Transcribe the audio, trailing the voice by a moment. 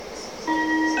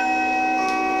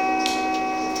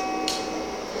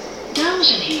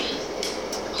Dames en heren,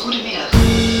 goedemiddag.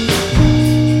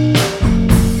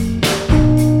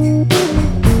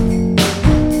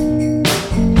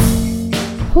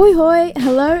 Hoi hoi,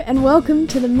 hello and welcome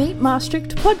to the Meet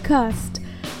Maastricht podcast.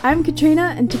 I'm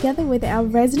Katrina and together with our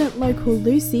resident local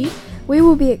Lucy, we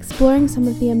will be exploring some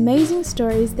of the amazing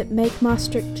stories that make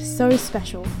Maastricht so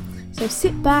special. So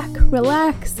sit back,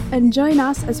 relax and join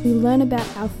us as we learn about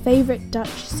our favourite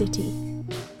Dutch city.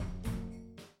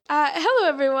 Hello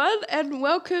everyone and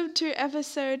welcome to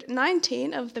episode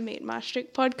 19 of the Meet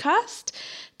Maastricht podcast.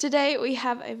 Today we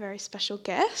have a very special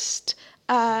guest.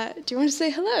 Do you want to say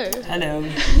hello? Hello.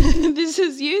 This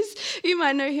is Yus. You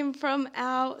might know him from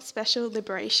our special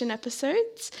Liberation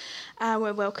episodes.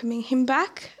 We're welcoming him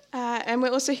back. And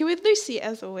we're also here with Lucy,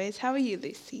 as always. How are you,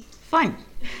 Lucy? Fine.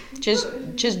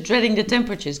 Just dreading the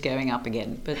temperatures going up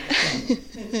again. But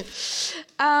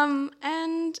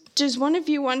and does one of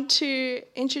you want to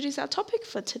introduce our topic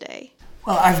for today?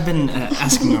 Well, I've been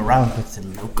asking around with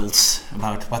the locals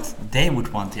about what they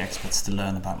would want the expats to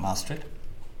learn about Maastricht.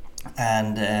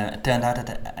 And it turned out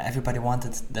that everybody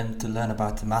wanted them to learn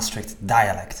about the Maastricht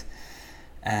dialect.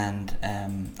 And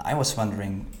I was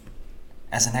wondering,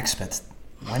 as an expat,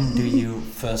 when do you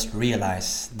first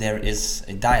realize there is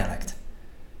a dialect?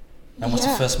 And what's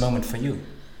the first moment for you?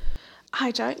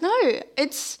 I don't know.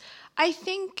 I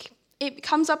think it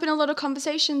comes up in a lot of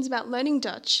conversations about learning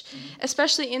Dutch,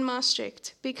 especially in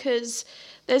Maastricht, because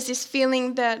there's this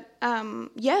feeling that,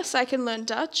 yes, I can learn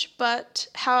Dutch, but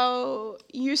how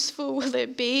useful will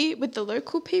it be with the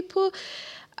local people?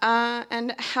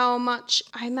 And how much,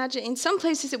 I imagine in some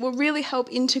places it will really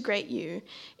help integrate you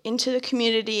into the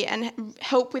community and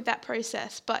help with that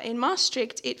process. But in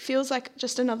Maastricht, it feels like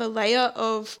just another layer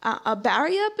of a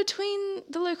barrier between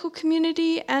the local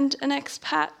community and an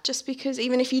expat, just because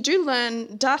even if you do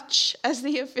learn Dutch as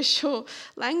the official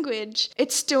language,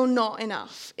 it's still not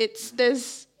enough.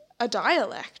 There's a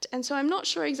dialect. And so I'm not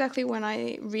sure exactly when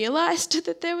I realised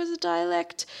that there was a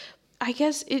dialect. I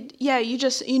guess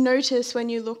you notice when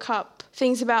you look up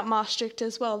things about Maastricht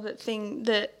as well that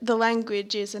the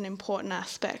language is an important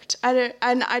aspect.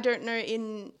 I don't know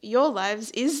in your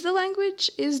lives, is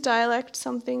dialect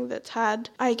something that's had,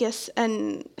 I guess,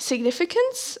 an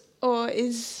significance or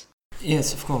is?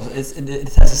 Yes, of course,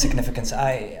 it has a significance.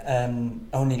 I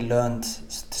only learned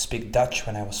to speak Dutch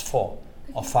when I was 4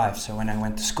 or 5, so when I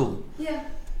went to school. Yeah.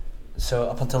 So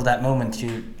up until that moment,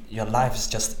 your life is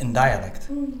just in dialect.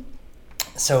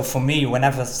 So for me,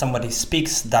 whenever somebody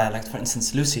speaks dialect, for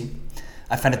instance Lucy,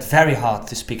 I find it very hard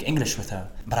to speak English with her,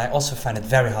 but I also find it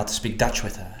very hard to speak Dutch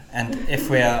with her. And if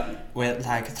we're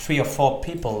like 3 or 4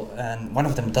 people and one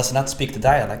of them does not speak the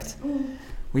dialect,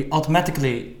 we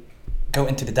automatically go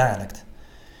into the dialect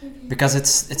because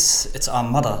it's our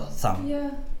mother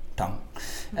tongue.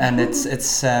 And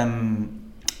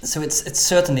So it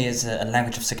certainly is a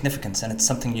language of significance, and it's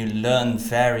something you learn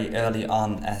very early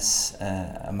on as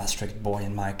a Maastricht boy,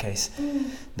 in my case,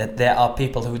 that there are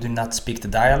people who do not speak the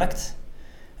dialect,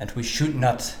 and we should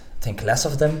not think less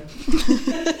of them,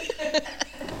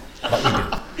 but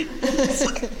we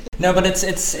do. No, but it's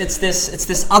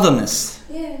this otherness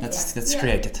that's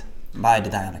created by the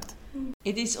dialect.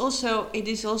 it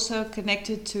is also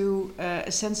connected to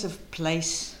a sense of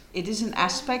place. It is an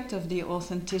aspect of the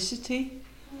authenticity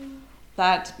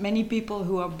that many people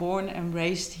who are born and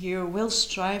raised here will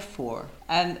strive for,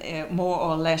 and more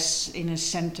or less in a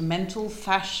sentimental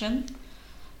fashion.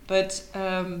 But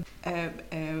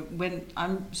when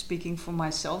I'm speaking for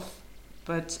myself,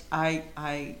 but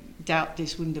I doubt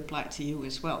this wouldn't apply to you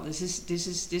as well. This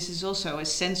is also a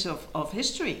sense of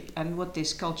history and what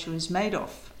this culture is made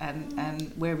of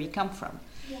and where we come from.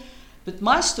 Yeah. But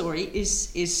my story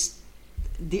is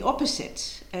the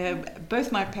opposite.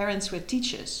 Both my parents were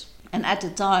teachers. And at the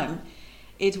time,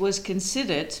 it was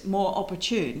considered more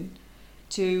opportune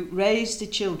to raise the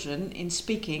children in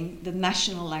speaking the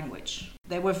national language.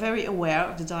 They were very aware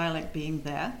of the dialect being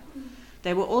there.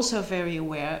 They were also very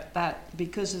aware that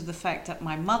because of the fact that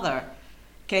my mother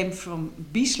came from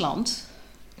Biesland,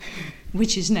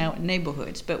 which is now a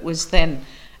neighborhood, but was then,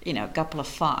 a couple of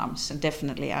farms and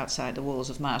definitely outside the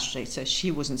walls of Maastricht, so she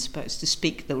wasn't supposed to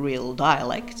speak the real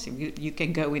dialect. You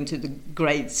can go into the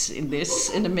grades in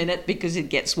this in a minute because it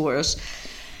gets worse.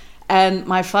 And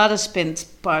my father spent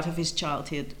part of his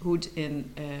childhood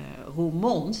in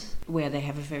Roermond, where they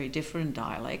have a very different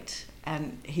dialect,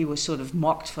 and he was sort of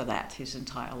mocked for that his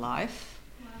entire life.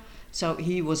 So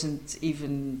he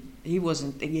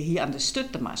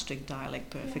understood the Maastricht dialect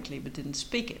perfectly, but didn't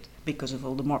speak it because of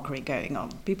all the mockery going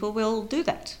on. People will do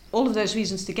that. All of those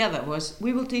reasons together was,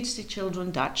 we will teach the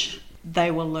children Dutch,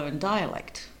 they will learn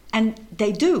dialect. And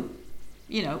they do.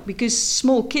 because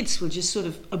small kids will just sort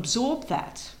of absorb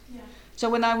that. Yeah. So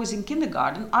when I was in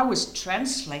kindergarten, I was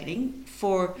translating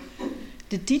for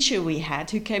the teacher we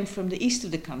had who came from the east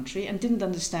of the country and didn't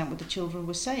understand what the children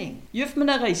were saying. Juf,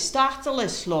 mijn rijstartel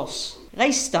is los.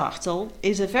 Rijstartel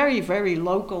is a very, very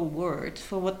local word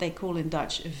for what they call in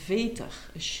Dutch a veter,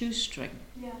 a shoestring.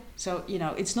 Yeah. So,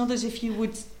 it's not as if you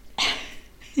would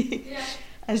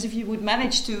as if you would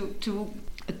manage to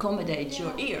accommodate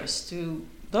your ears to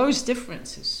those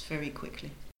differences very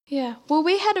quickly. Yeah. Well,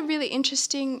 we had a really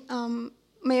interesting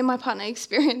me and my partner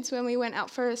experience when we went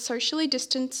out for a socially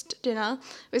distanced dinner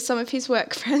with some of his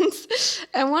work friends,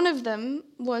 and one of them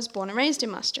was born and raised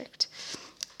in Maastricht.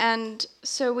 And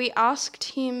so we asked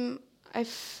him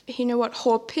if he knew what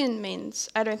Haupin means.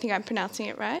 I don't think I'm pronouncing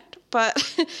it right, but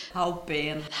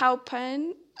Haupin.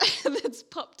 That's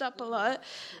popped up a lot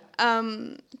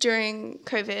during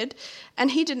COVID,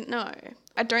 and he didn't know.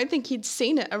 I don't think he'd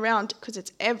seen it around because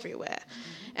it's everywhere,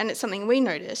 and it's something we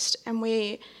noticed, and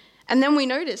then we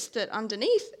noticed that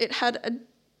underneath it had a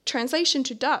translation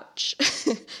to Dutch.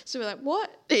 So we're like, what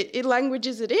language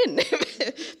is it in?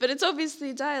 But it's obviously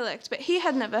a dialect, but he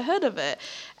had never heard of it.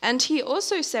 And he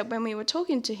also said when we were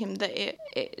talking to him that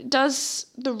it does,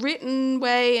 the written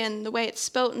way and the way it's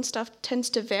spelt and stuff tends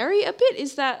to vary a bit.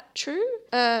 Is that true?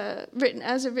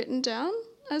 Written down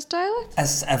as dialect?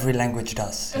 As every language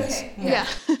does, okay.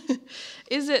 Yes.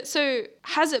 Yeah.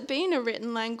 Has it been a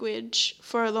written language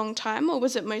for a long time, or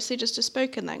was it mostly just a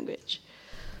spoken language?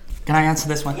 Can I answer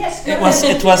this one? Yes.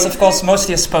 It was of course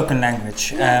mostly a spoken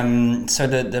language. So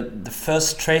the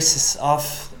first traces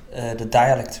of the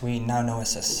dialect we now know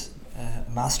as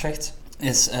Maastricht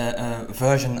is a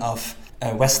version of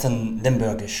Western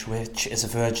Limburgish, which is a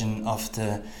version of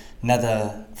the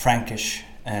Nether Frankish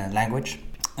language,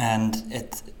 and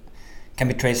it can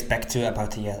be traced back to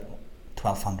about the year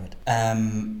 1200.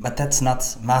 But that's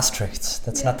not Maastricht.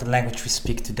 That's not the language we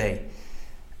speak today.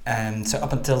 So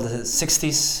up until the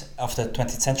 60s of the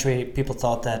 20th century, people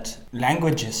thought that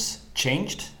languages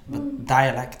changed, but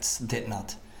dialects did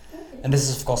not. And this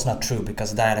is of course not true,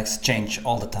 because dialects change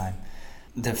all the time.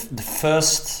 The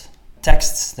first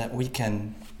texts that we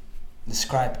can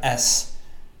describe as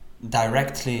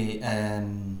directly,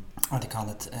 what do you call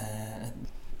it,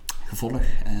 gevolg.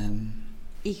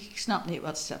 Ik snap niet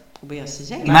wat ze proberen te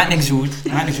zeggen. Maakt niks goed.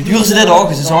 Duren ze dit ook?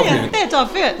 Dus is ook leuk. Nee,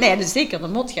 dat is nee, dat is zeker. De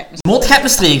mot gaat Mot gaat me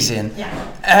streeks in.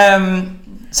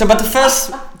 So, but the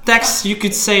first texts, you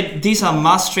could say these are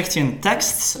Maastrichtian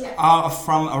texts, are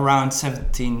from around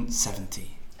 1770.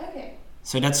 Okay.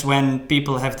 So that's when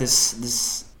people have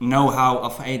this know-how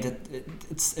of, hey, that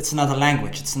it's another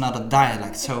language, it's another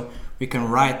dialect, so we can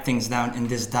write things down in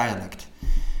this dialect.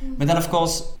 But then, of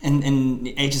course, in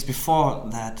the ages before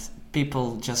that,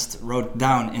 people just wrote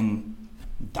down in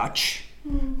Dutch,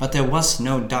 but there was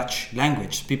no Dutch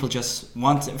language. People just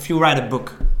if you write a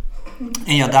book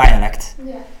in your dialect,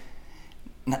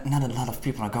 not a lot of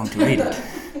people are going to read it.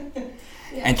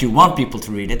 And you want people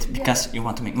to read it because you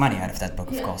want to make money out of that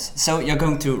book, of course. So you're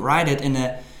going to write it in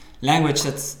a language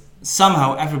that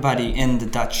somehow everybody in the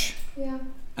Dutch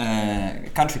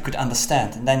country could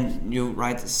understand. And then you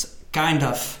write this kind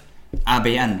of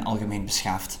ABN, Algemeen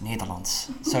Beschaafd Nederlands.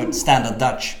 So standard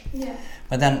Dutch. Yeah.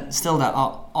 But then still there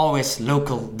are always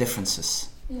local differences,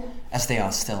 as they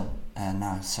are still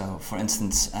now. So for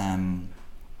instance,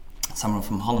 someone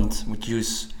from Holland would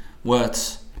use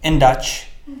words in Dutch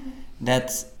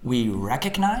that we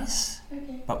recognize,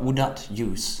 but would not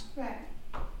use. Right.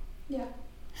 Yeah.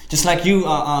 Just like you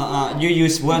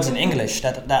use words in English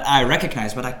that I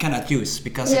recognize, but I cannot use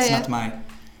because it's not my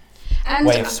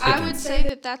way of speaking. I would say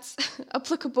that that's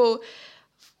applicable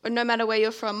no matter where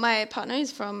you're from. My partner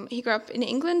he grew up in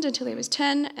England until he was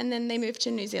 10, and then they moved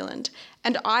to New Zealand.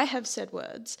 And I have said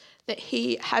words that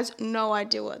he has no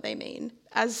idea what they mean.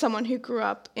 As someone who grew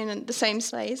up in the same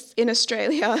place in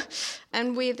Australia,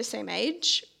 and we're the same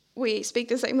age, we speak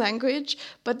the same language,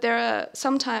 but there are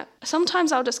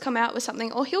sometimes I'll just come out with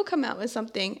something, or he'll come out with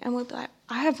something, and we'll be like,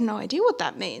 I have no idea what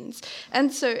that means.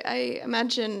 And so I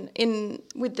imagine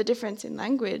with the difference in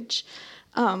language,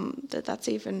 that's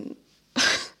even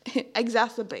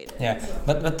exacerbated. Yeah,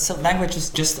 but so language is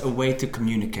just a way to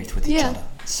communicate with each other.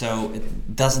 So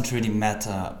it doesn't really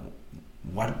matter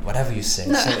whatever you say.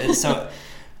 No. So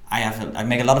I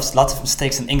make lots of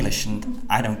mistakes in English, and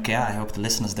I don't care. I hope the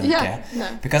listeners don't care,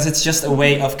 because it's just a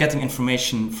way of getting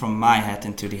information from my head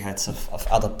into the heads of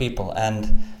other people, and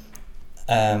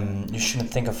you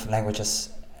shouldn't think of languages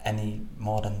any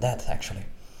more than that, actually.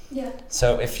 Yeah.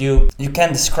 So if you can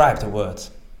describe the word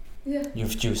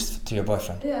you've used to your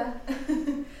boyfriend. Yeah.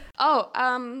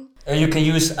 Or you can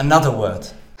use another word.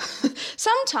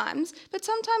 Sometimes, but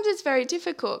sometimes it's very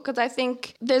difficult because I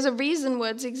think there's a reason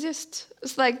words exist.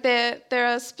 It's like there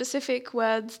are specific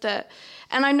words that,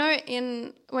 and I know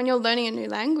when you're learning a new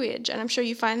language, and I'm sure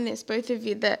you find this, both of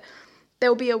you, that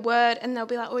there'll be a word and they'll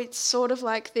be like, oh, it's sort of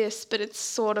like this, but it's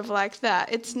sort of like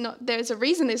that. It's not, there's a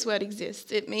reason this word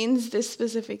exists. It means this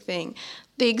specific thing.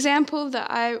 The example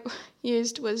that I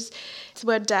used was the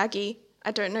word daggy. I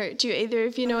don't know. Do either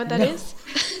of you know what that is?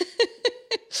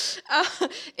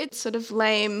 It's sort of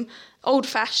lame,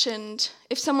 old-fashioned.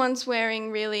 If someone's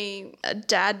wearing really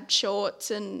dad shorts,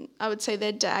 and I would say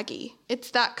they're daggy. It's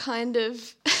that kind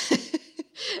of.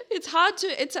 It's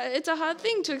a hard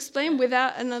thing to explain with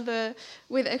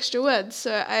extra words.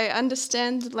 So I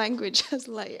understand language has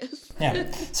layers.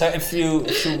 Yeah. So if you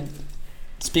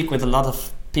speak with a lot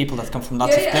of people that come from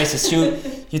lots of places,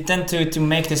 you tend to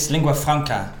make this lingua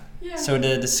franca. Yeah. So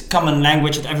this common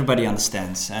language that everybody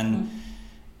understands, and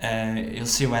you'll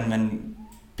see when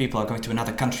people are going to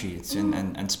another country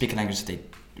and speak a language they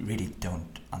really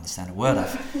don't understand a word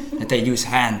of, that they use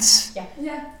hands,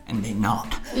 and they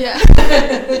nod. Yeah.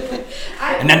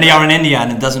 And then they are in India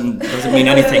and it doesn't mean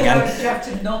anything. And you have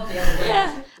to nod the other way.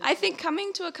 Yeah. I think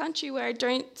coming to a country where I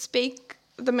don't speak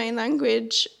the main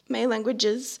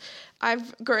languages,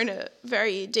 I've grown a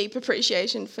very deep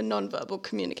appreciation for non-verbal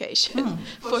communication,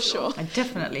 for sure. It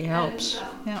definitely helps.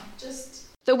 Yeah.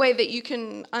 Just the way that you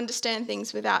can understand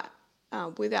things without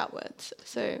words.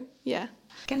 So yeah.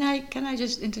 Can I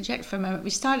just interject for a moment? We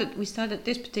started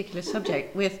this particular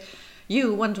subject with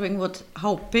you wondering what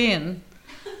haupin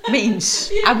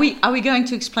means. Are we going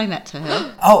to explain that to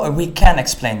her? Oh, we can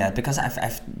explain that because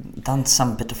I've done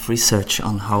some bit of research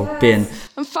on haupin.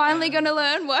 I'm finally going to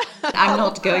learn what. I'm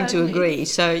not going to agree.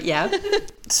 So yeah.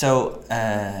 So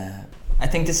I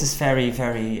think this is very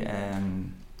very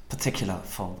particular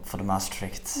for the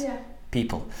Maastricht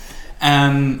people.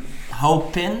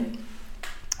 Haupin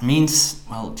means,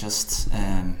 well, just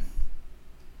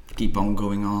keep on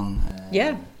going on.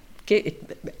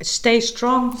 Stay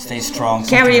strong. Stay strong.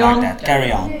 Carry on. Like that.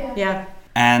 Carry on. Yeah.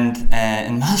 And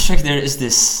in Maastricht there is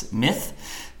this myth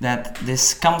that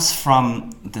this comes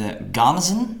from the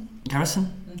garrison.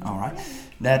 All right.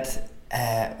 That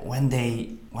when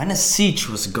a siege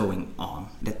was going on,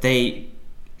 that they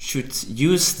should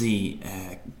use the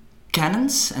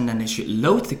cannons, and then they should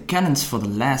load the cannons for the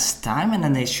last time, and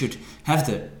then they should have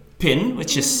the pin,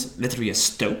 which is literally a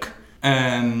stoke,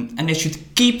 and they should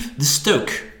keep the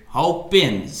stoke, whole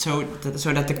pin, so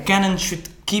that the cannon should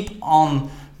keep on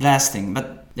blasting.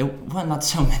 But there were not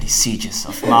so many sieges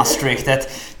of Maastricht that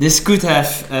this could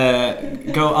have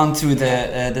go onto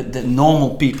the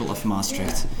normal people of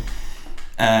Maastricht.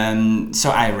 So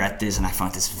I read this and I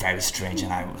found this very strange,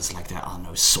 and I was like, there are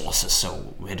no sources, so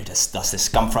where does this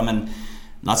come from? And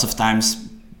lots of times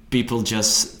people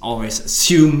just always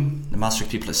assume, the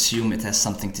Maastricht people assume it has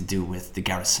something to do with the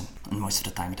garrison, and most of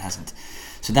the time it hasn't.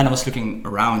 So then I was looking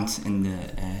around in the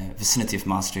vicinity of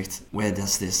Maastricht, where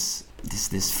does this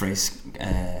phrase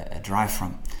derive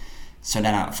from? So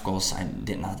then of course I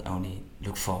did not only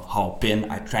look for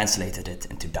haupin, I translated it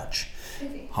into Dutch.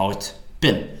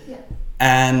 Haupin. Yeah.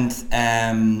 And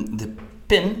the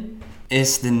pin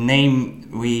is the name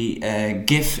we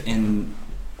give in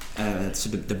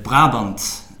the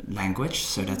Brabant language.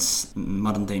 So that's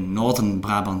modern day Northern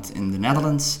Brabant in the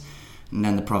Netherlands, and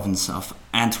then the province of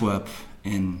Antwerp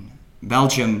in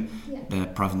Belgium, the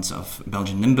province of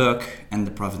Belgian Limburg, and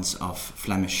the province of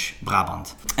Flemish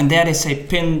Brabant. And there they say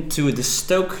pin to the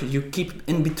stoke you keep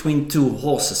in between two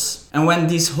horses. And when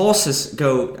these horses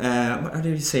go, how do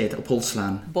you say it?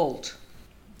 Opholslaan. Bolt.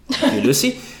 Okay,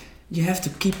 Lucy, you have to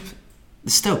keep the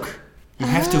stoke. You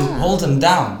have to hold them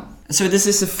down. So this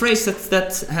is a phrase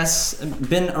that has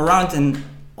been around in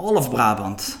all of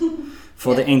Brabant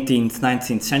for the 18th,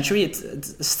 19th century. It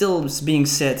still is being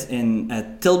said in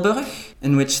Tilburg,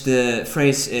 in which the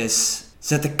phrase is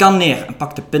zet de kan neer en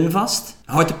pak de pin vast.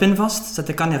 Houd de pin vast. Zet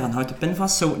de kan neer en houd de pin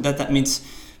vast. So that means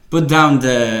put down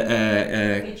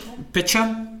the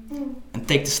pitcher and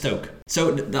take the stoke.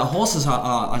 So the horses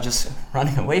are just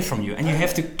running away from you, and you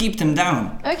have to keep them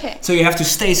down. Okay. So you have to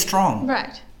stay strong.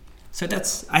 Right. So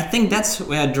I think that's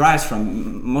where it derives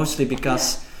from, mostly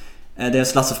because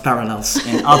there's lots of parallels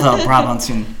in other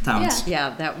Brabantian towns.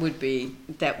 Yeah, that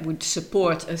would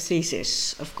support a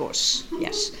thesis, of course.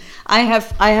 Yes, I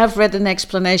have read an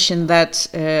explanation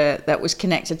that was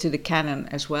connected to the canon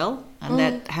as well, and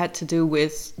that had to do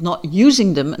with not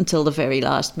using them until the very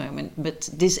last moment, but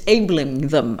disabling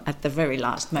them at the very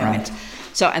last moment. Right.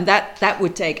 So, and that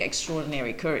would take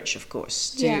extraordinary courage, of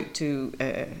course, to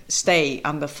stay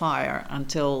under fire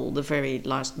until the very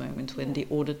last moment when the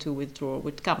order to withdraw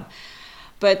would come.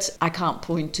 But I can't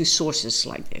point to sources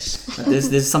like this. But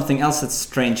there's something else that's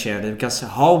strange here, because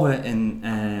Haube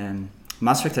in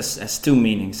Maastricht has two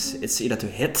meanings. It's either to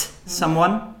hit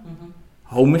someone,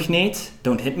 hou mich niet,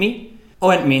 don't hit me,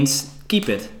 or it means keep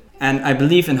it. And I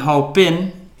believe in hou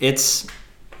pin, it's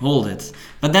hold it.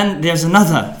 But then there's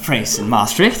another phrase in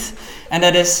Maastricht, and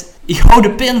that is ik hou de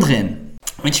pin erin,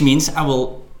 which means I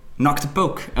will knock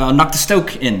the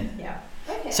stoke in. Yeah.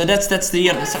 Okay. So that's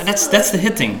the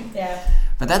hitting. Yeah.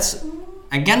 But that's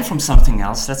again from something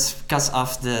else. That's because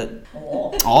of the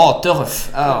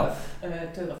turf. Oh.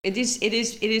 It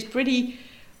is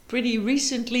pretty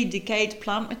recently decayed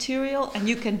plant material, and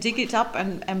you can dig it up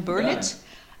and burn it.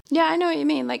 Yeah, I know what you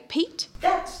mean, like peat.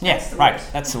 That's Right.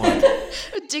 That's the word.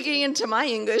 Digging into my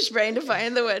English brain to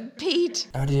find the word peat.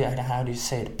 How do you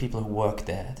say the people who work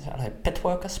there? Are they pitch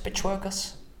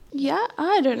workers? Yeah,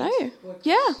 I don't know.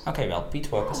 Yeah. Okay, well,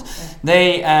 peat workers.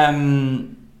 They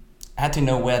had to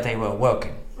know where they were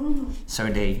working. So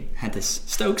they had these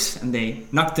stokes and they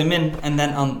knocked them in, and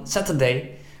then on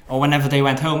Saturday or whenever they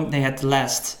went home they had the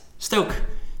last stoke.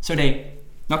 So they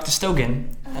knocked the stoke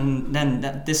in, and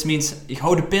then this means ik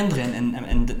hou de pin erin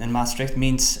in Maastricht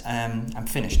means I'm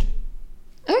finished.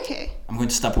 Okay. I'm going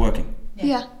to stop working.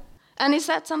 Yeah. And is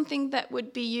that something that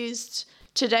would be used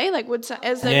today? Like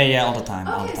Yeah, all the time.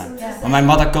 When my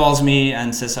mother calls me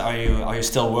and says, "Are you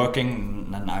still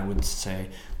working?" Then I would say,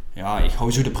 "Ja, ik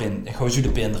hou zo de pin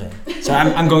erin." So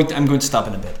I'm going to stop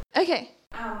in a bit. Okay.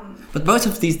 But both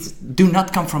of these do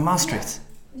not come from Maastricht.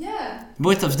 Yeah.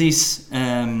 Both of these,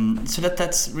 so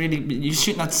that's really, you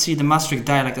should not see the Maastricht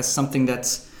dialect as something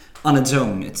that's on its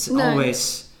own. It's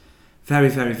always very,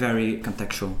 very, very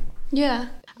contextual. Yeah.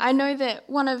 I know that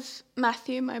one of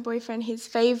Matthew, my boyfriend, his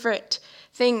favourite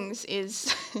things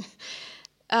is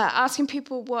asking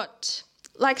people what,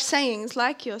 like sayings,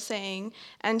 like you're saying,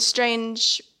 and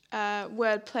strange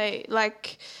wordplay,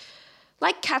 like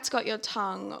cat's got your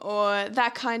tongue, or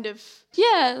that kind of,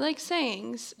 like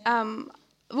sayings.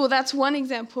 Well, that's one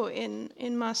example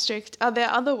in Maastricht. Are there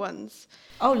other ones?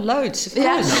 Oh, loads, of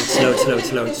course. Yeah.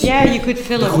 Loads. Yeah, you could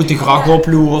fill it. Goed de graag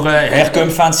oploeren,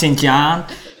 herkomst van Sint-Jaan.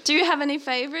 Do you have any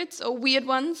favourites or weird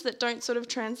ones that don't sort of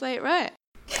translate right?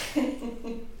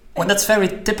 Well, that's very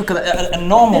typical. A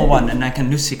normal one, and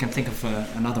Lucy can think of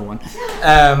another one.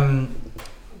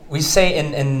 We say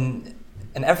in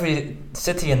every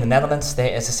city in the Netherlands,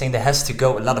 there is a saying there has to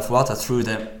go a lot of water through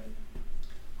the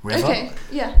river. Okay,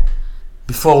 yeah.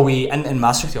 Before and in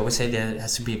Maastricht, we always say there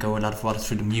has to go a lot of water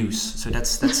through the Meuse. So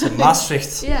that's a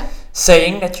Maastricht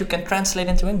saying that you can translate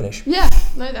into English. Yeah,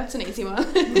 no, that's an easy one.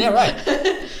 Yeah, right.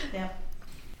 Yeah.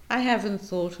 I haven't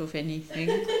thought of anything.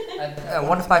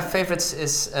 One of my favorites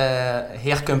is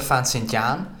Herkomst van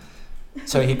Sint-Jaan.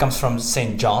 So he comes from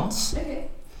St. John's,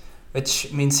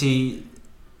 which means he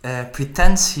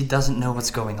pretends he doesn't know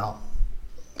what's going on.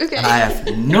 Okay. And I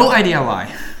have no idea why.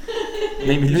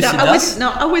 Maybe Lucy does.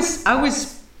 I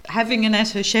was having an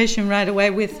association right away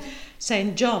with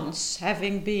St. John's,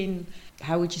 having been,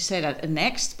 how would you say that,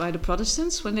 annexed by the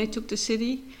Protestants when they took the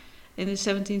city in the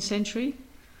 17th century.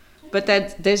 But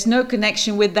that there's no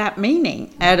connection with that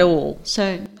meaning at all.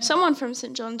 So someone from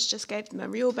St. John's just gave them a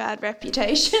real bad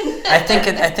reputation. I think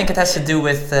it has to do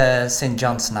with St.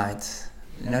 John's night.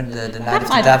 You know, the night of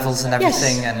the devils and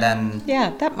everything, yes. And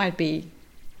then that might be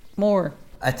more.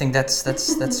 I think that's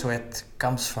where it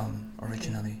comes from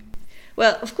originally.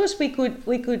 Well, of course, we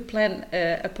could plan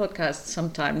a podcast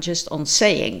sometime just on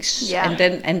sayings,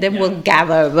 and then we'll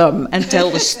gather them and tell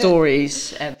the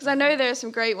stories. Because I know there are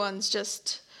some great ones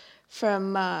just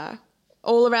from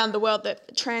all around the world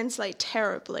that translate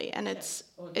terribly, and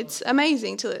it's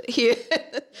amazing to hear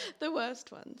the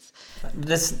worst ones.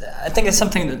 I think it's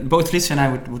something that both Lisa and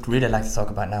I would really like to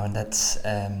talk about now, and that's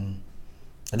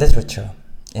the literature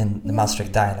in the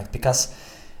Maastricht dialect, because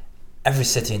every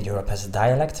city in Europe has a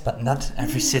dialect, but not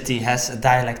every city has a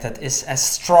dialect that is as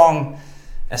strong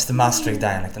as the Maastricht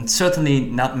dialect, and certainly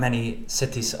not many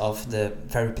cities of the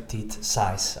very petite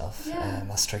size of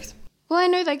Maastricht. Well, I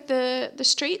know like the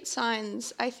street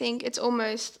signs, I think it's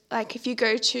almost like if you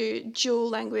go to dual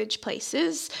language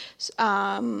places,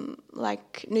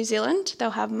 like New Zealand,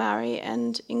 they'll have Maori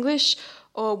and English,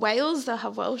 or Wales, they'll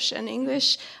have Welsh and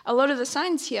English. A lot of the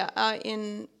signs here are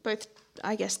in both,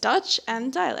 I guess, Dutch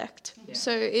and dialect. Yeah.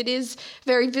 So it is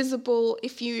very visible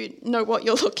if you know what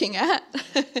you're looking at,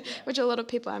 which a lot of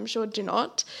people, I'm sure, do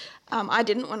not. I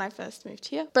didn't when I first moved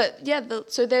here. But yeah,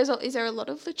 so is there a lot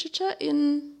of literature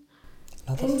in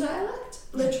dialect?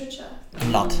 Literature?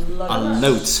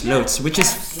 Loads, which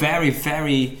is very,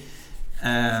 very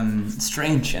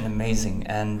strange and amazing.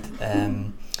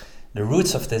 And the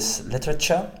roots of this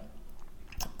literature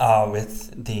are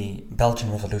with the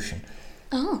Belgian Revolution.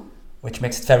 Oh. Which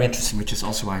makes it very interesting, which is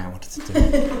also why I wanted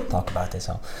to talk about this.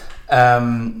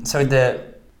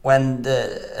 When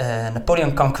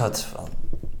Napoleon conquered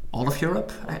all of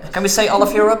Europe, can we say all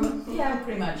of Europe? Yeah,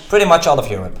 pretty much. Pretty much all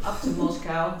of Europe. Up to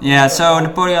Moscow. Yeah, so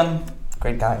Napoleon,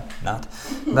 great guy, not.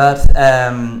 But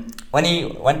when he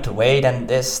went away, then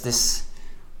there's this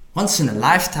once in a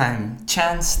lifetime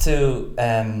chance to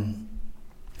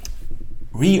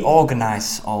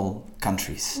reorganize all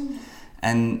countries,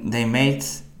 and they made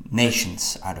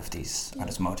nations out of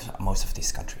most of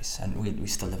these countries, and we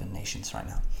still live in nations right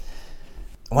now.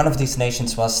 One of these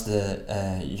nations was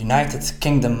the United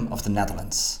Kingdom of the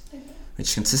Netherlands,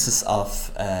 which consists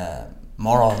of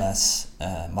more or less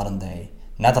modern day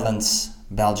Netherlands,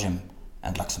 Belgium,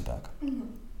 and Luxembourg.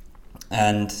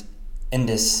 And in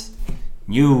this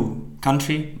new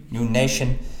country, new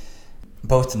nation,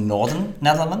 both the northern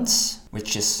Netherlands,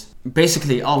 which is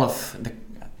basically all of the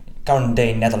current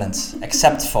day Netherlands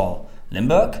except for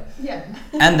Limburg,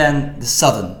 and then the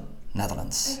southern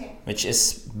Netherlands, which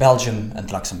is Belgium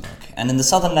and Luxembourg. And in the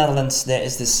southern Netherlands there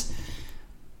is this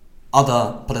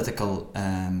other political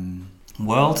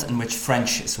world in which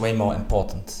French is way more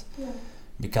important,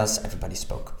 because everybody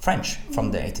spoke French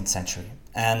from the 18th century.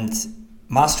 And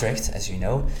Maastricht, as you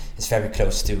know, is very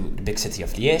close to the big city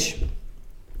of Liège,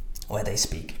 where they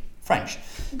speak French.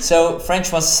 So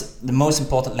French was the most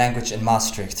important language in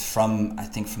Maastricht from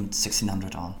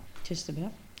 1600 on. Just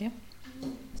about, yeah.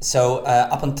 So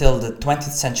up until the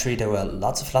 20th century, there were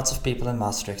lots of people in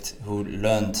Maastricht who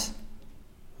learned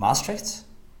Maastricht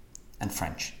and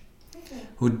French,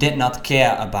 who did not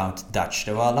care about Dutch.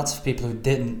 There were lots of people who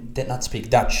did not speak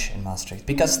Dutch in Maastricht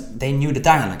because they knew the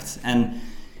dialect. And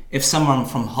if someone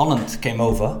from Holland came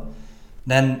over,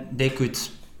 then they could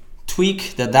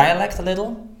tweak the dialect a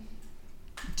little,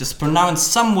 just pronounce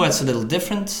some words a little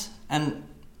different, and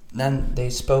then they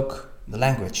spoke the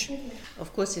language.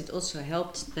 Of course, it also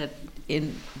helped that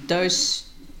in those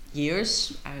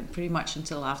years, pretty much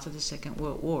until after the Second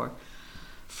World War,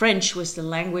 French was the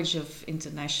language of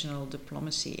international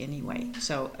diplomacy anyway.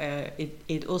 So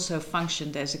it also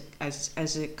functioned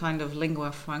as a kind of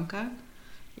lingua franca,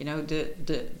 you know,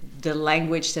 the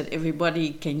language that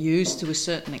everybody can use to a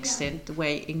certain extent, the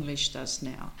way English does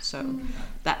now. So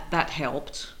that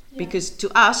helped, because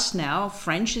to us now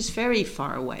French is very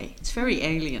far away. It's very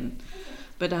alien.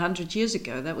 But 100 years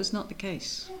ago, that was not the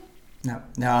case. No,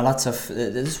 there are lots of...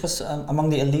 this was among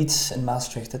the elites in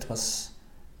Maastricht. It was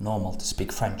normal to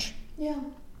speak French. Yeah.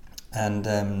 And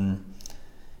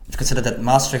if you consider that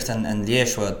Maastricht and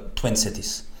Liège were twin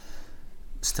cities,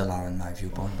 still are in my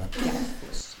viewpoint. But yeah, of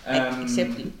course.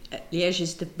 Except Liège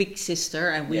is the big sister,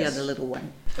 and we are the little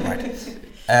one. Right.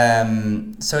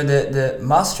 So the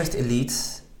Maastricht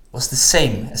elite was the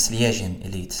same as the Liègian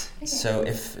elite. Okay. So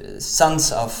if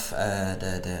sons of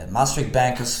the Maastricht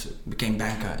bankers became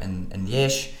banker in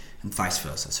Liège, and vice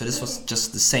versa. So this was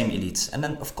just the same elites. And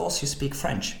then, of course, you speak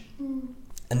French.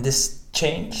 And this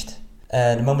changed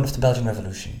the moment of the Belgian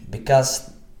Revolution,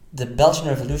 because the Belgian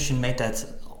Revolution made that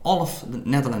all of the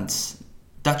Netherlands,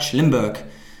 Dutch, Limburg,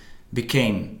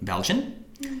 became Belgian.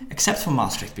 Except for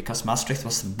Maastricht, because Maastricht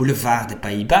was the Boulevard des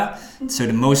Pays-Bas, so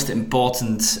the most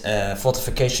important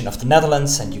fortification of the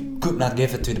Netherlands, and you could not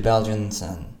give it to the Belgians,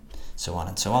 and so on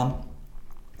and so on.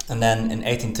 And then in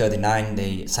 1839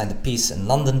 they signed a peace in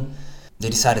London. They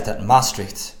decided that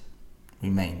Maastricht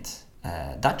remained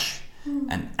Dutch,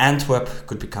 and Antwerp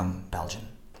could become Belgian.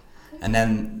 And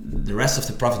then the rest of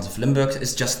the province of Limburg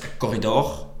is just a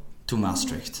corridor to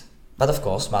Maastricht. But of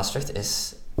course Maastricht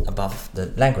is above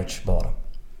the language border.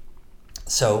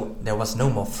 So there was no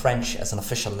more French as an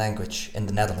official language in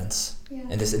the Netherlands,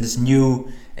 in this new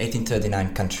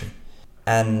 1839 country.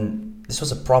 And this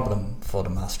was a problem for the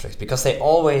Maastricht, because they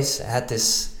always had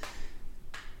this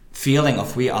feeling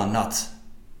of, we are not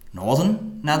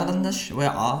Northern Netherlands, we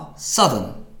are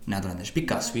Southern Netherlands,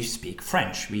 because we speak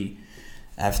French. We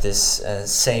have this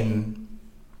same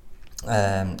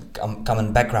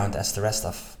common background as the rest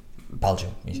of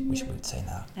Belgium, we would say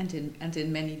now. And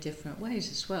in many different ways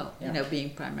as well. Yeah. You know, being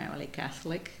primarily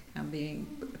Catholic and being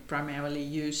primarily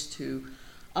used to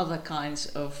other kinds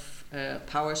of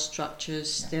power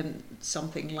structures than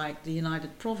something like the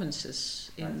United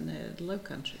Provinces in the Low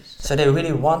Countries. So they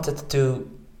really wanted to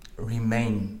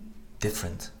remain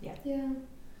different.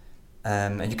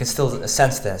 And you can still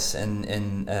sense this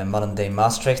in modern day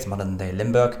Maastricht, modern day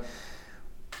Limburg.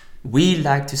 We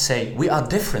like to say, we are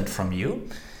different from you.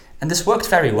 And this worked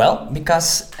very well,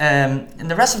 because in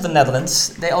the rest of the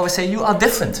Netherlands, they always say, you are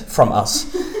different from us.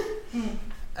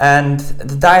 And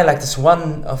the dialect is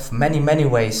one of many, many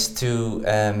ways to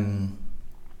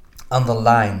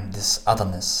underline this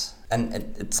otherness. And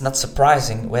it's not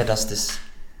surprising, where does this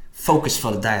focus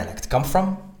for the dialect come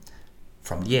from?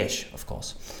 From Liège, of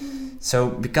course. So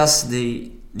because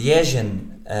the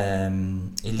Liègian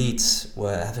elites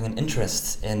were having an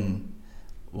interest in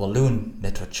Walloon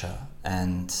literature,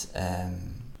 and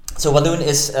so Walloon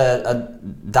is a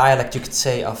dialect, you could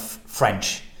say, of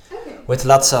French, with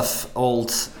lots of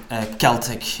old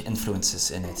Celtic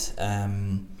influences in it.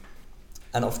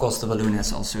 And of course the Walloon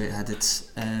has also had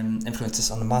its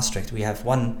influences on the Maastricht. We have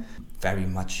one very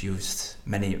much used,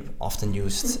 many often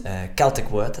used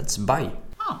Celtic word, that's by,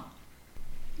 Oh.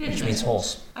 which means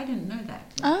horse. I didn't know that.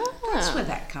 Ah. That's where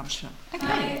that comes from.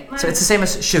 Okay. So it's the same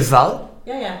as cheval,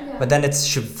 Yeah. but then it's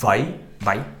cheval,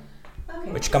 by,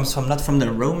 which comes from, not from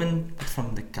the Roman, but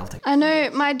from the Celtic. I know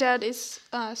my dad is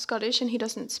Scottish and he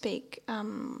doesn't speak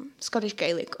Scottish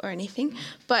Gaelic or anything,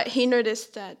 but he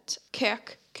noticed that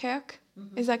Kirk,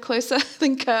 is that closer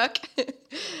than Kirk?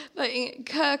 But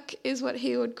Kirk is what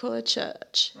he would call a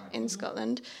church in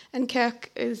Scotland, and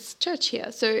Kirk is church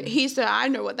here. So he said, I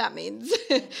know what that means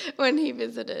when he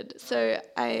visited. So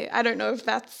I don't know if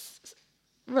that's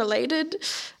related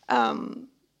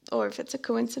or if it's a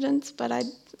coincidence, but I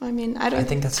don't. I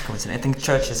think that's a coincidence. I think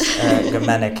church is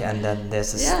Germanic, and then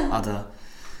there's this other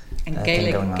And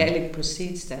thing going on. Gaelic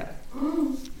precedes that.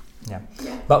 Yeah.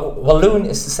 But Walloon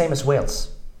is the same as Wales,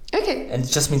 Okay. and it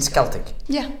just means Celtic.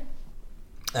 Yeah.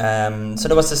 So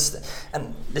there was this,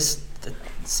 and this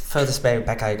furthest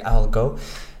back I'll go.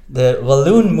 The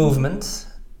Walloon movement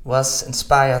was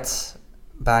inspired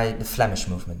by the Flemish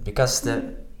movement, because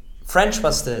the French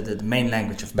was the main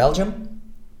language of Belgium,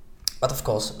 but of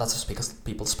course lots of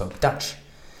people spoke Dutch,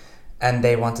 and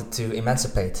they wanted to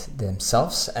emancipate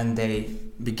themselves, and they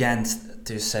began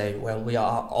to say, well, we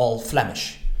are all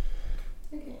Flemish.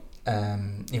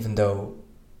 Even though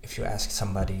if you ask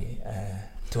somebody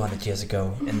 200 years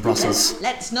ago in Brussels,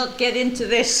 Let's not get into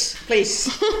this, please.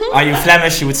 are you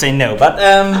Flemish? You would say no. But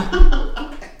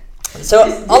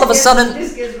so all of a sudden,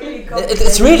 This gets really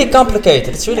it's really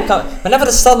complicated. It's really whenever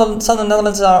the southern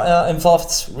Netherlands are involved,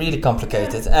 it's really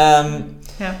complicated.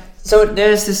 So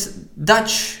there's this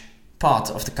Dutch part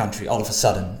of the country all of a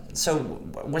sudden. So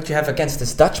what you have against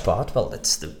this Dutch part? Well,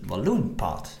 it's the Walloon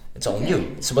part. It's all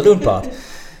new. It's a Walloon part,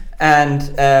 and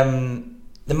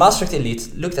the Maastricht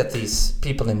elite looked at these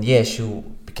people in Liège who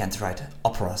began to write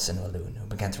operas in Walloon, who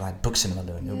began to write books in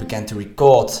Walloon, who began to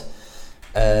record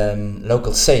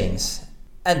local sayings,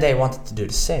 and they wanted to do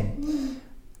the same.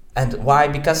 And why?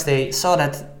 Because they saw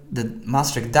that the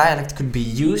Maastricht dialect could be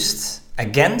used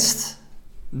against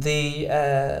the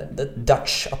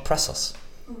Dutch oppressors,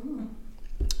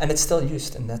 and it's still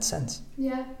used in that sense.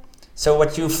 Yeah. So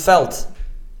what you felt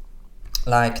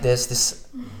like there's this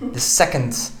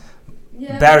second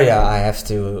barrier I have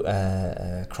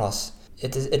to cross.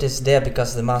 It is there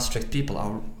because the Maastricht people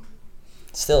are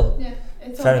still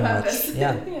It's very on much purpose.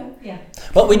 Yeah.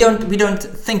 Well, we don't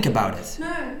think about it.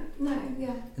 No,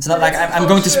 yeah. It's not like I'm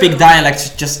going to speak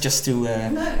dialect just to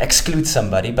exclude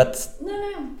somebody, but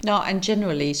No, and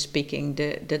generally speaking,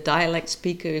 the dialect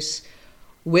speakers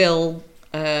will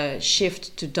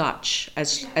shift to Dutch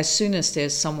as soon as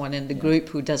there's someone in the group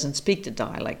who doesn't speak the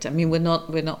dialect. I mean, we're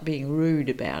not being rude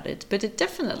about it, but it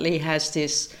definitely has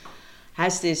this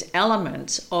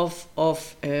element of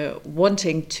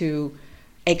wanting to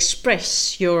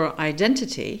express your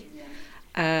identity,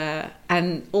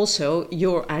 and also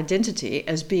your identity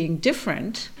as being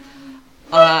different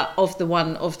of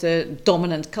the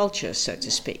dominant culture, so to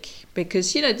speak.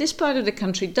 Because this part of the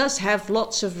country does have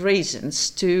lots of reasons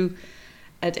to,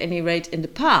 at any rate in the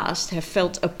past, have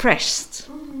felt oppressed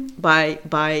by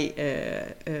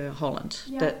Holland,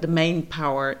 the main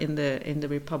power in the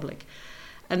Republic.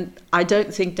 And I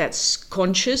don't think that's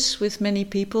conscious with many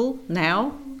people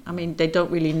now. I mean, they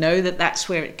don't really know that that's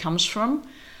where it comes from.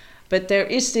 But there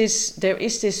is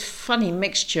this funny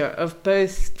mixture of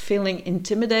both feeling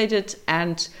intimidated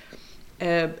and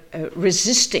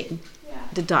resisting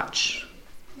the Dutch.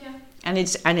 And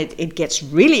it gets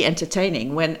really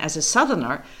entertaining when, as a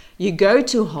Southerner, you go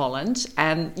to Holland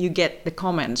and you get the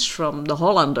comments from the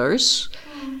Hollanders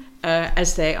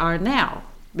as they are now.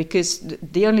 Because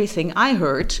the only thing I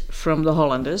heard from the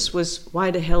Hollanders was,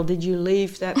 why the hell did you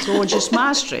leave that gorgeous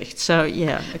Maastricht? So,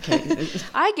 yeah, okay.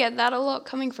 I get that a lot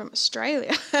coming from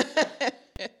Australia.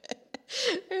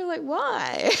 They're like,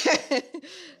 why?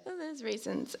 Well, there's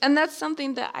reasons. And that's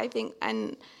something that I think,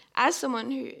 and as someone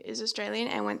who is Australian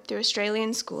and went through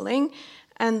Australian schooling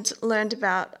and learned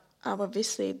about,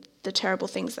 obviously, the terrible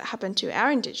things that happened to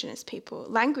our Indigenous people,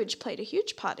 language played a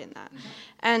huge part in that.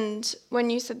 And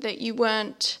when you said that you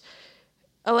weren't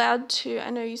allowed to, I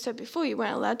know you said before you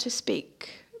weren't allowed to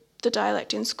speak the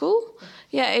dialect in school.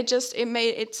 Yeah, it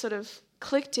made it sort of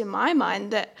clicked in my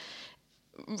mind that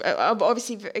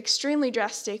obviously extremely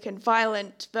drastic and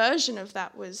violent version of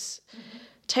that was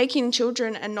taking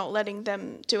children and not letting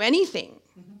them do anything.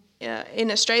 In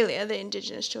Australia, the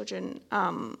Indigenous children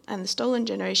and the stolen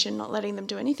generation, not letting them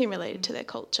do anything related to their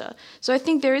culture. So I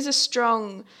think there is a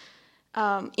strong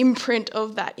imprint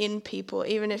of that in people,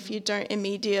 even if you don't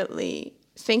immediately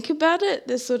think about it.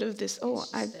 There's sort of this,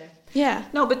 yeah.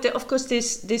 No, but of course,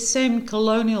 this same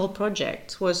colonial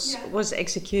project was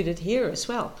executed here as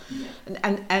well,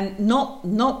 and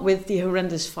not with the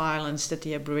horrendous violence that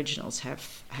the Aboriginals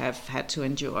have had to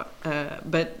endure,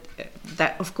 but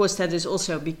that of course that is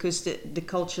also because the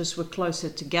cultures were closer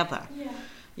together. Yeah.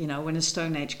 You know, when a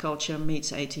Stone Age culture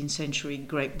meets 18th century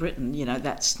Great Britain, you know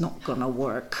that's not gonna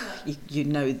work. You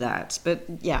know that, but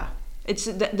yeah, it's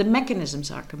the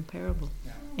mechanisms are comparable.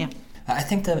 Yeah. I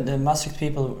think the Maastricht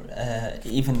people,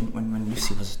 even when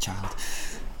Lucy was a child,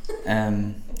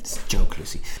 it's a joke,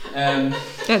 Lucy.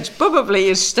 That's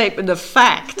probably a statement of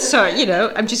fact. So, you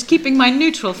know, I'm just keeping my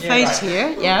neutral face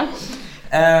here. Yeah.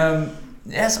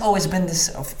 There's always been this,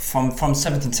 from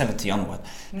 1770 onward,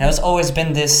 there's always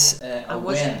been this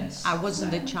awareness. I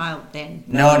wasn't a child then.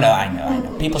 No, I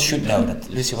know. People should know that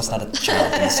Lucy was not a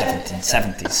child in the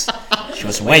 1770s. She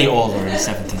was way older in the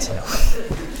 1770s.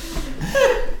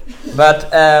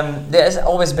 But there has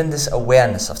always been this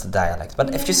awareness of the dialect.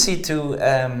 But if you see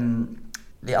on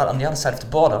the other side of the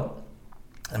border,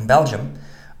 in Belgium,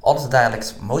 most of the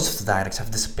dialects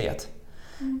have disappeared.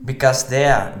 Because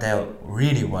there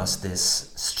really was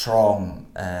this strong,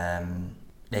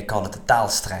 they call it the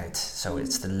taalstrijd, so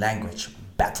it's the language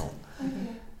battle,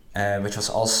 which was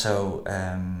also,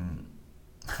 I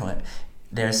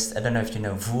don't know if you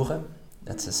know Voeren,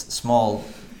 that's a small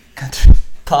country.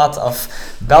 Part of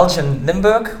Belgian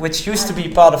Limburg, which used to be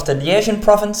part of the Liège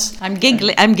province. I'm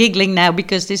giggling now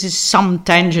because this is some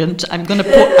tangent. I'm gonna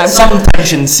put some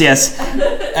tangents. Yes,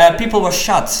 people were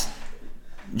shot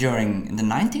during the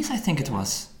 90s. I think it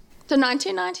was the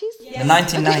 1990s. Yes. The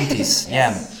 1990s. Okay.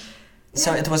 Yeah.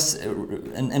 So it was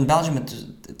in Belgium.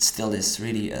 It still is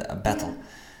really a battle,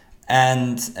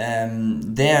 and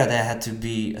there had to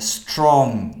be a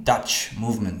strong Dutch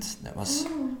movement that was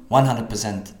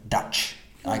 100% Dutch.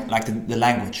 Like the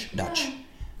language Dutch,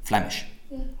 Flemish.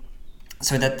 Yeah.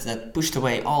 So that pushed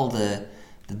away all the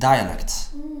dialects.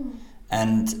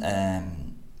 And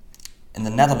in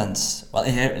the Netherlands, well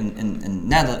here in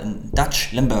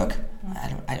Dutch Limburg,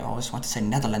 I always want to say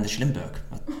Netherlandish Limburg,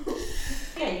 but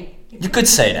you could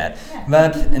say that. Yeah.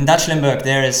 But in Dutch Limburg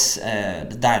there is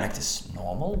the dialect is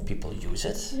normal, people use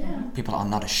it. Yeah. People are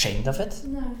not ashamed of it.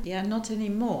 No. Yeah, not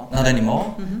anymore. Not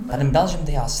anymore. Mm-hmm. But in Belgium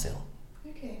they are still.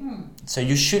 So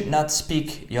you should not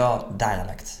speak your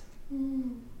dialect.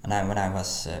 And when I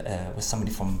was with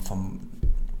somebody from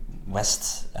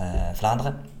West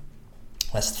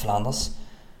Flanders,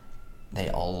 they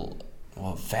all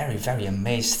were very, very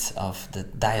amazed of the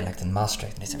dialect in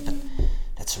Maastricht. And they said, "But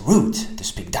that's rude to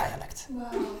speak dialect."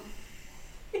 Wow.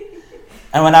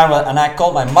 And I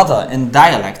called my mother in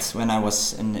dialect when I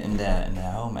was in their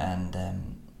home and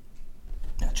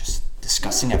just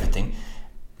discussing everything.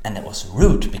 And it was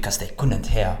rude because they couldn't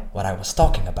hear what I was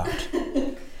talking about.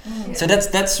 So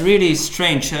that's really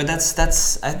strange. So I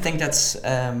think that's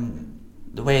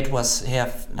the way it was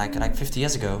here like 50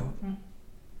 years ago,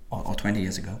 or 20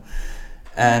 years ago.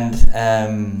 And I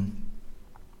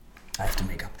have to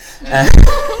make up.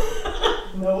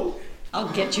 No, I'll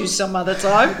get you some other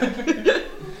time.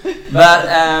 But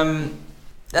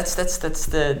that's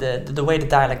the way the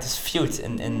dialect is viewed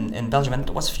in Belgium, and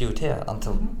it was viewed here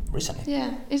until recently.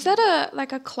 Yeah, is that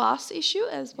a class issue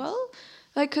as well?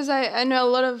 Like, because I know a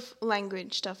lot of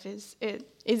language stuff is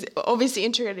obviously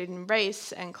integrated in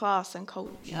race and class and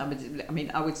culture. Yeah, but I mean,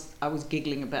 I was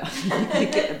giggling about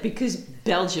because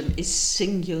Belgium is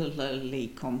singularly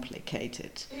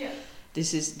complicated. Yeah.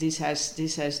 This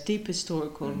has deep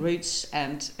historical roots,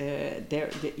 and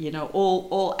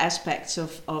all aspects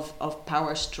of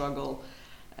power struggle,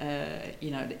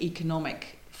 the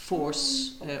economic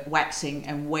force waxing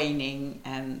and waning,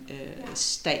 and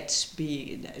states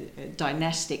being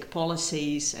dynastic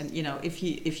policies, and if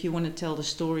you want to tell the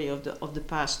story of the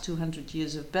past 200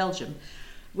 years of Belgium,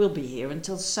 we'll be here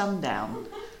until sundown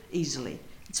easily.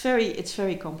 It's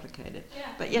very complicated.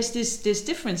 Yeah. But yes, this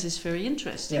difference is very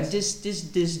interesting. Yes. This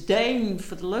disdain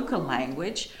for the local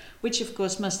language, which of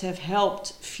course must have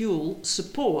helped fuel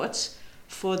support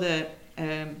for the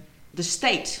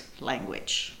state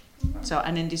language. So,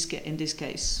 and in this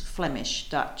case, Flemish,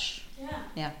 Dutch.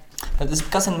 Yeah. But it's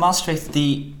because in Maastricht,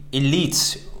 the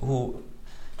elites who,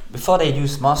 before they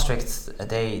used Maastricht,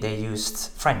 they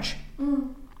used French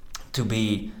to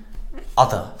be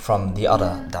other from the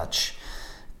other Dutch.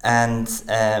 And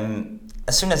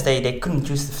as soon as they couldn't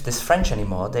use this French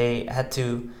anymore, they had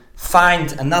to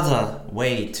find another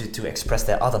way to express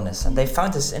their otherness. And they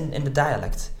found this in the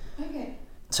dialect. Okay.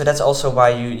 So that's also why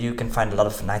you can find a lot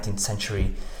of 19th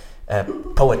century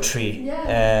poetry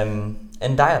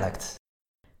in dialect.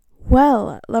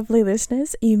 Well, lovely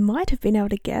listeners, you might have been able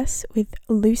to guess with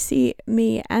Lucy,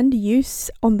 me and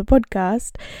Yus on the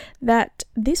podcast that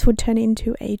this would turn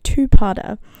into a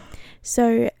two-parter.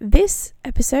 So this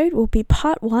episode will be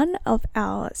part 1 of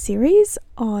our series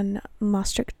on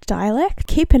Maastricht dialect.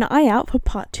 Keep an eye out for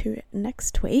part 2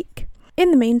 next week.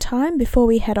 In the meantime, before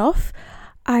we head off,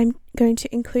 I'm going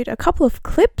to include a couple of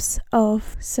clips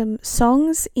of some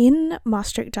songs in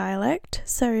Maastricht dialect,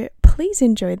 so please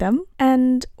enjoy them,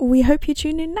 and we hope you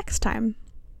tune in next time.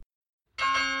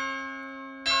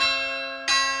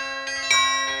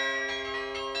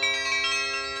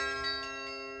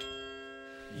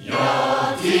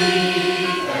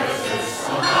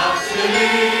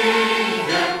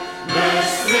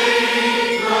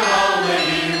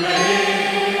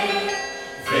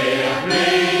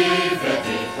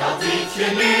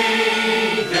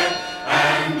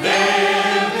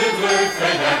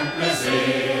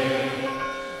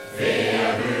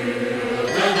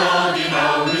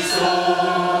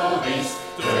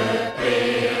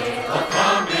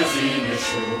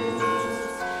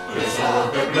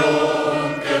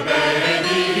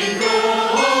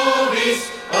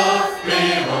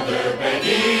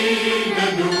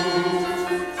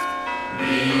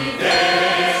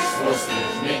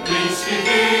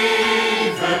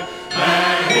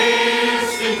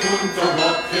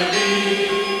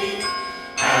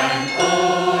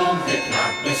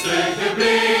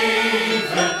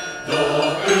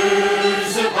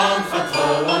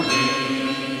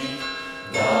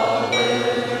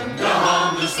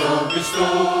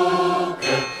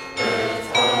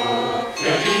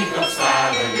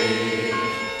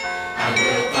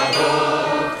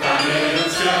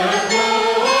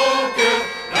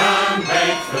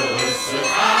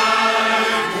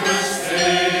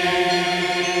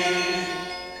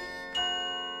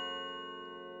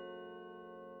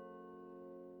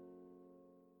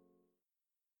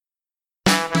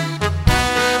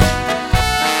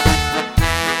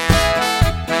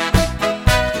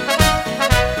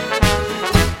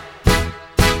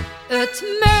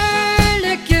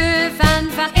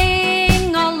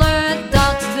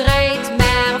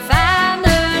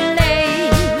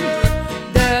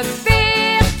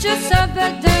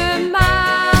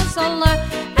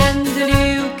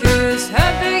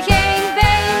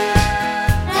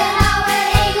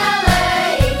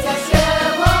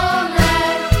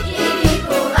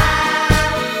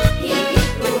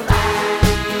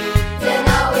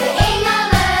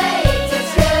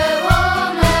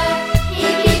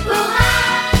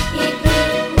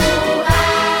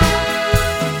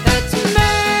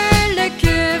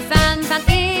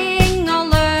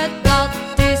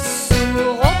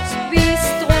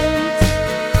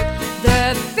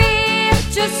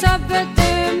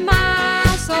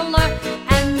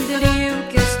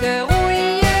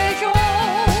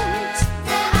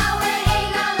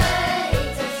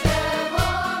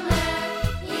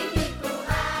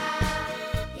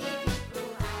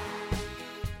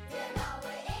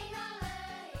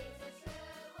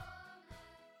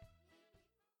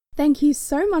 Thank you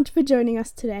so much for joining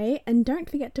us today, and don't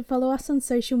forget to follow us on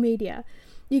social media.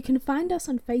 You can find us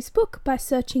on Facebook by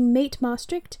searching Meet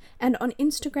Maastricht and on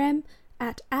Instagram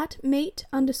at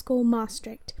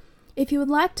 @meet_Maastricht. If you would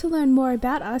like to learn more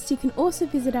about us, you can also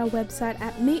visit our website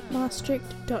at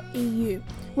meetmaastricht.eu,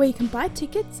 where you can buy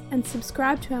tickets and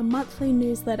subscribe to our monthly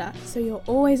newsletter so you're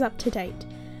always up to date.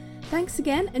 Thanks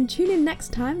again, and tune in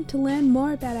next time to learn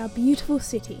more about our beautiful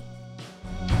city.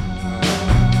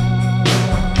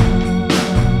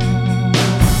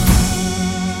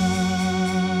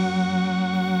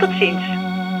 Tot ziens.